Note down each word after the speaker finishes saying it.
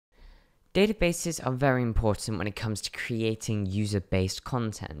Databases are very important when it comes to creating user-based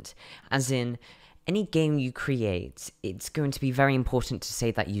content, as in, any game you create, it's going to be very important to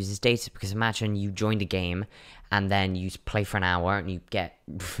save that user's data, because imagine you joined a game and then you play for an hour and you get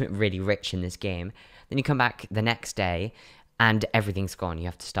really rich in this game, then you come back the next day and everything's gone, you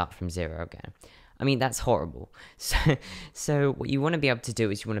have to start from zero again. I mean, that's horrible. So what you want to be able to do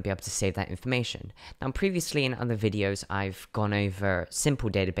is you want to be able to save that information. Now, previously in other videos, I've gone over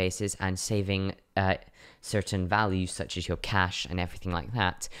simple databases and saving certain values, such as your cache and everything like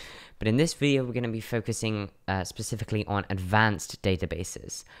that. But in this video, we're going to be focusing specifically on advanced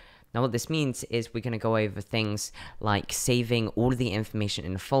databases. Now, what this means is we're going to go over things like saving all of the information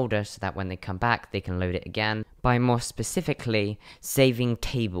in a folder so that when they come back, they can load it again. By more specifically, saving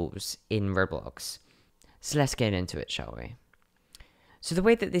tables in Roblox. So let's get into it, shall we? So the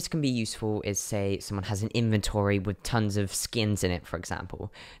way that this can be useful is, say, someone has an inventory with tons of skins in it, for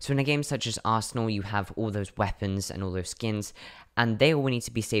example. So in a game such as Arsenal, you have all those weapons and all those skins, and they all need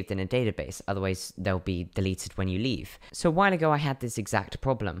to be saved in a database, otherwise they'll be deleted when you leave. So a while ago I had this exact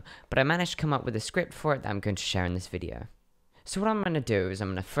problem, but I managed to come up with a script for it that I'm going to share in this video. So what I'm going to do is I'm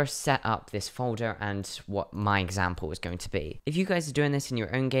going to first set up this folder and what my example is going to be. If you guys are doing this in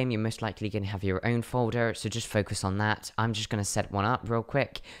your own game, you're most likely going to have your own folder, so just focus on that. I'm just going to set one up real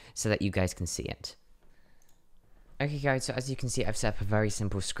quick so that you guys can see it. Okay guys, so as you can see, I've set up a very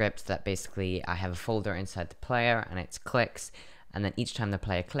simple script that basically I have a folder inside the player and it's clicks, and then each time the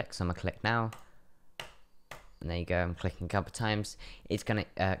player clicks, I'm going to click now. And there you go, I'm clicking a couple times. It's going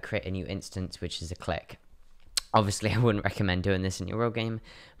to create a new instance, which is a click. Obviously, I wouldn't recommend doing this in your real game,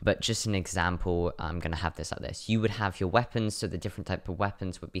 but just an example, I'm going to have this like this. You would have your weapons, so the different type of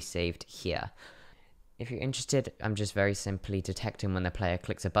weapons would be saved here. If you're interested, I'm just very simply detecting when the player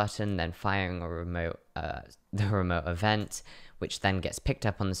clicks a button, then firing a remote, the remote event, which then gets picked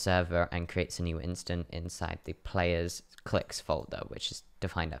up on the server and creates a new instant inside the player's clicks folder, which is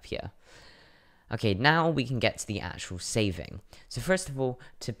defined up here. Okay, now we can get to the actual saving. So first of all,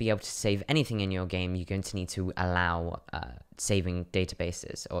 to be able to save anything in your game, you're going to need to allow saving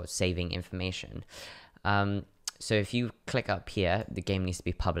databases or saving information. So if you click up here, the game needs to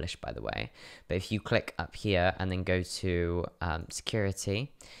be published, by the way. But if you click up here and then go to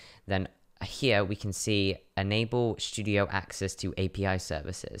security, then here we can see enable studio access to API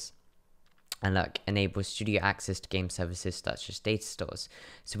services. And look, enable studio access to game services such as DataStores.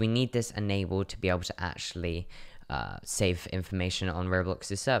 So we need this enabled to be able to actually save information on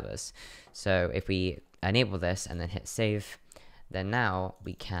Roblox's servers. So if we enable this and then hit save, then now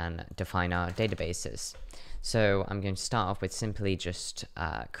we can define our databases. So I'm going to start off with simply just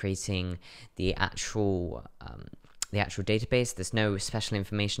creating the actual database. There's no special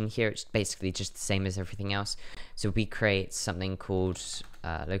information here. It's basically just the same as everything else. So we create something called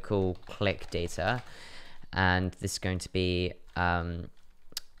local click data, and this is going to be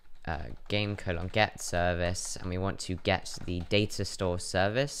game::get service, and we want to get the DataStore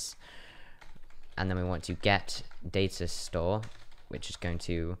service, and then we want to get DataStore, which is going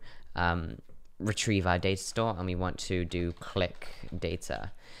to retrieve our DataStore, and we want to do click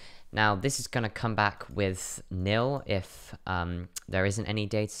data. Now, this is going to come back with nil if there isn't any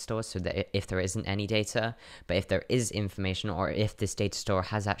data store, so that if there isn't any data, but if there is information, or if this data store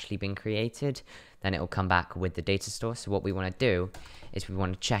has actually been created, then it will come back with the data store. So what we want to do is we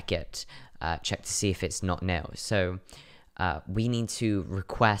want to check it, check to see if it's not nil. So we need to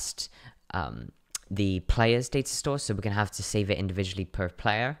request the player's data store, so we're going to have to save it individually per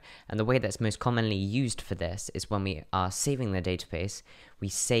player. And the way that's most commonly used for this is when we are saving the database, we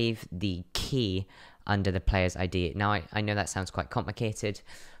save the key under the player's ID. Now, I know that sounds quite complicated,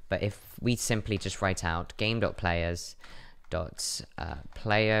 but if we simply just write out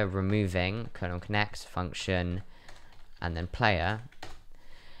game.players.player removing :connect function and then player.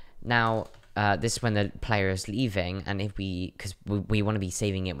 Now, this is when the player is leaving, and if because we want to be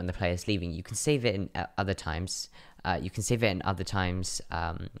saving it when the player is leaving, you can save it in other times. You can save it in other times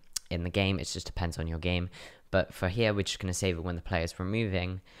in the game. It just depends on your game. But for here, we're just going to save it when the player is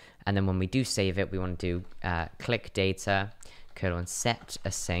removing. And then when we do save it, we want to do click data, :set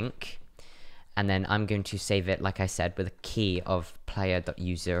async. And then I'm going to save it, like I said, with a key of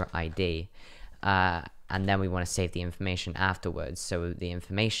player.user_id. And then we want to save the information afterwards. So the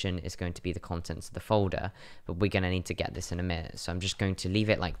information is going to be the contents of the folder, but we're going to need to get this in a minute. So I'm just going to leave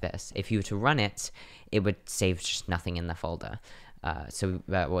it like this. If you were to run it, it would save just nothing in the folder.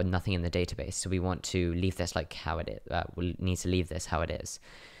 Or nothing in the database. So we want to leave this like how it is. We'll need to leave this how it is.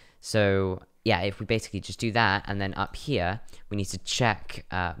 So yeah, if we basically just do that, and then up here, we need to check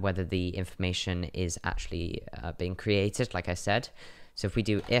whether the information is actually being created, like I said. So if we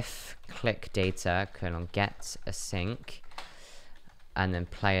do if click data colon get async and then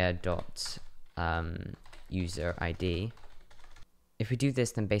player dot user ID. If we do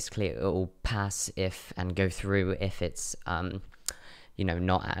this, then basically it will pass if and go through if it's you know,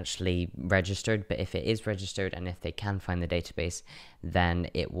 not actually registered, but if it is registered and if they can find the database, then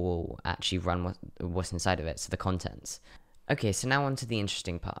it will actually run what's inside of it, so the contents. Okay, so now on to the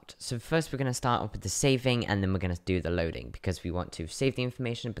interesting part. So first we're going to start off with the saving, and then we're going to do the loading, because we want to save the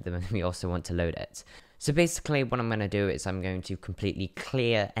information, but then we also want to load it. So basically what I'm going to do is I'm going to completely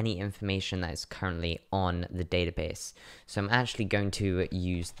clear any information that is currently on the database. So I'm actually going to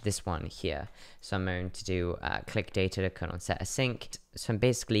use this one here. So I'm going to do click data colon set async. So I'm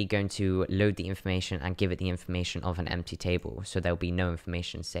basically going to load the information and give it the information of an empty table. So there'll be no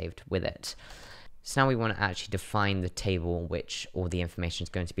information saved with it. So now we want to actually define the table which all the information is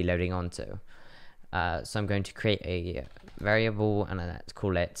going to be loading onto. So I'm going to create a variable, and let's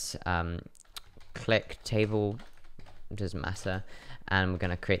call it click table, doesn't matter, and we're going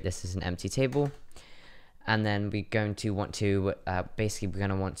to create this as an empty table. And then we're going to want to basically we're going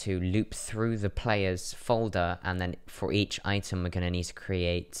to want to loop through the player's folder, and then for each item we're going to need to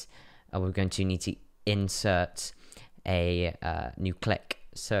create we're going to need to insert a new click.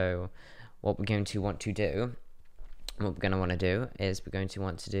 So what we're going to want to do is we're going to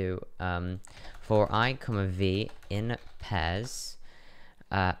want to do for I, v in pairs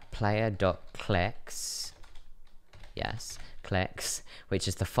player.clicks, yes, clicks, which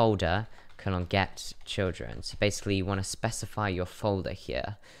is the folder, colon get children. So basically you want to specify your folder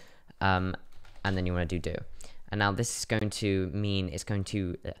here, and then you want to do. And now this is going to mean it's going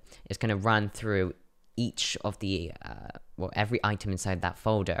to run through each of the well, every item inside that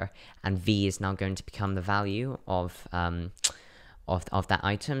folder, and v is now going to become the value of that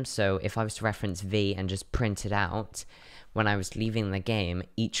item. So if I was to reference v and just print it out, when I was leaving the game,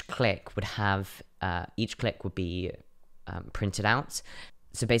 each click would be printed out.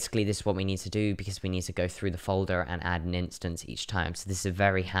 So basically this is what we need to do, because we need to go through the folder and add an instance each time. So this is a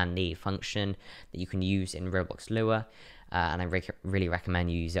very handy function that you can use in Roblox Lua, and I really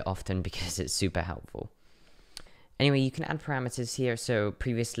recommend you use it often because it's super helpful. Anyway, you can add parameters here. So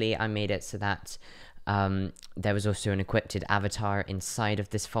previously I made it so that there was also an equipped avatar inside of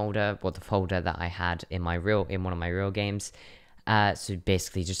this folder, or the folder that I had in one of my real games. So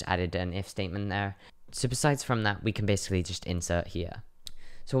basically just added an if statement there. So besides from that, we can basically just insert here.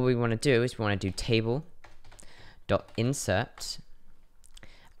 So what we want to do is we want to do table.insert,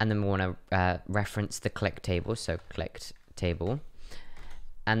 and then we want to reference the click table, so clicked table,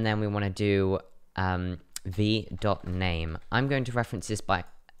 and then we want to do v.name. I'm going to reference it by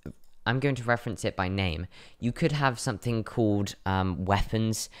name. You could have something called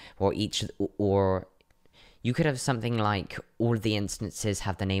weapons, or you could have something like all of the instances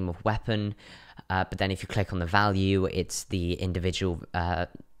have the name of weapon, but then if you click on the value, it's the individual. But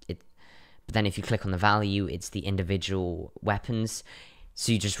then if you click on the value, it's the individual weapons.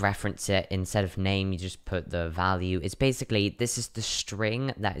 So you just reference it instead of name. You just put the value. It's basically, this is the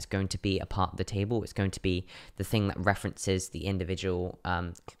string that is going to be a part of the table. It's going to be the thing that references the individual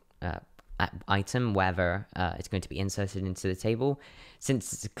item, whether it's going to be inserted into the table.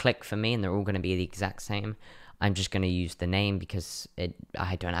 Since it's a click for me and they're all going to be the exact same, I'm just going to use the name because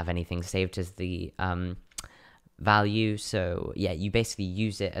I don't have anything saved as the value. So yeah, you basically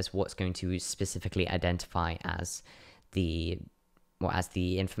use it as what's going to specifically identify as the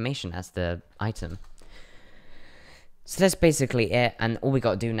information, as the item. So that's basically it, and all we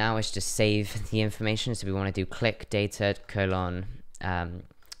got to do now is just save the information. So we want to do click data colon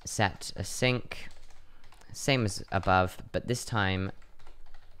set async, same as above, but this time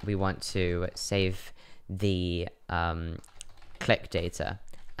we want to save the click data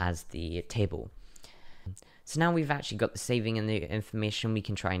as the table. So now we've actually got the saving and the information, we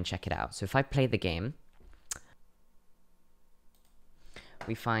can try and check it out. So if I play the game,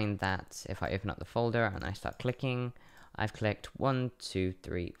 we find that if I open up the folder and I start clicking, I've clicked 1, 2,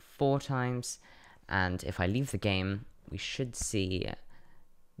 3, 4 times, and if I leave the game, we should see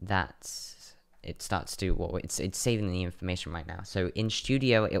that it starts to, well, it's saving the information right now. So in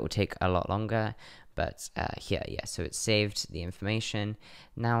Studio, it will take a lot longer, but here, yeah, so it's saved the information.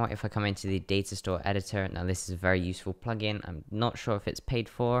 Now, if I come into the DataStore editor, now this is a very useful plugin. I'm not sure if it's paid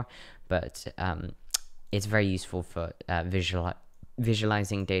for, but it's very useful for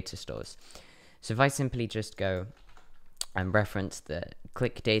visualizing data stores. So if I simply just go and reference the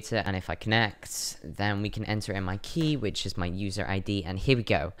click data, and if I connect, then we can enter in my key, which is my user ID, and here we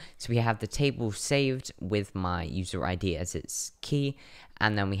go. So we have the table saved with my user ID as its key,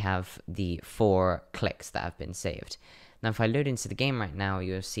 and then we have the 4 clicks that have been saved. Now if I load into the game right now,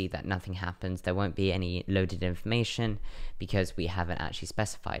 you'll see that nothing happens. There won't be any loaded information because we haven't actually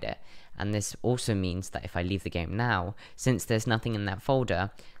specified it. And this also means that if I leave the game now, since there's nothing in that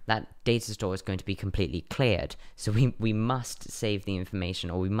folder, that data store is going to be completely cleared. So we must save the information,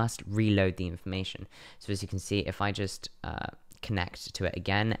 or we must reload the information. So as you can see, if I just connect to it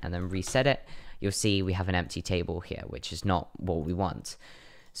again and then reset it, you'll see we have an empty table here, which is not what we want.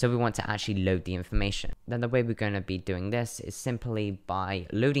 So we want to actually load the information. Then the way we're going to be doing this is simply by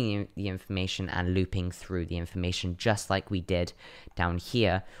loading the information and looping through the information, just like we did down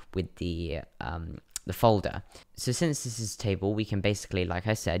here with the folder. So since this is a table, we can basically, like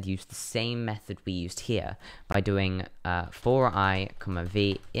I said, use the same method we used here by doing for I,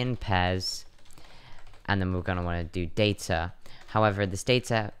 v in pairs, and then we're going to want to do data. However, this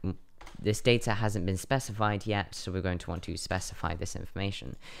data hasn't been specified yet, so we're going to want to specify this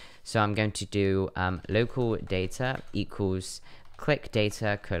information. So I'm going to do local data equals click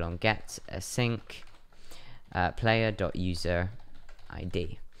data :get async player.user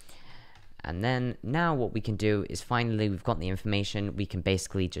ID. And then now what we can do is, finally we've got the information, we can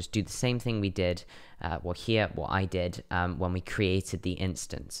basically just do the same thing we did, what I did when we created the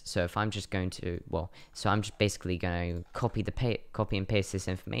instance. So if I'm just going to, I'm just basically going to copy and paste this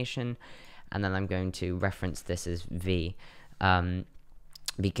information, and then I'm going to reference this as V,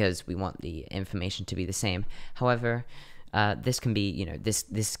 because we want the information to be the same. However, this can be, this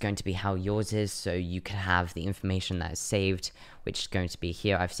is going to be how yours is, so you can have the information that is saved, which is going to be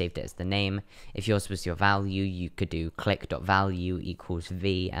here. I've saved it as the name. If yours was your value, you could do click.value equals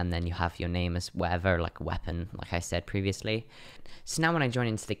V, and then you have your name as whatever, like a weapon, like I said previously. So now when I join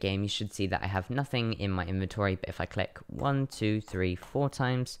into the game, you should see that I have nothing in my inventory, but if I click 1, 2, 3, 4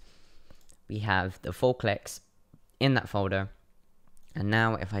 times, we have the 4 clicks in that folder. And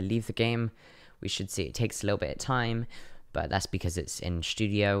now if I leave the game, we should see it takes a little bit of time, but that's because it's in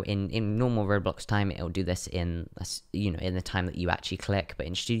Studio. In normal Roblox time, it'll do this in the time that you actually click, but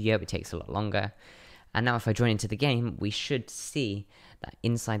in Studio it takes a lot longer. And now if I join into the game, we should see that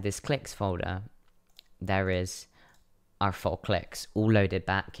inside this clicks folder, there is our 4 clicks all loaded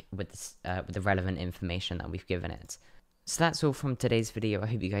back with the relevant information that we've given it. So that's all from today's video. I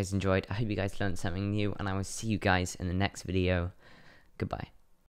hope you guys enjoyed. I hope you guys learned something new, and I will see you guys in the next video. Goodbye.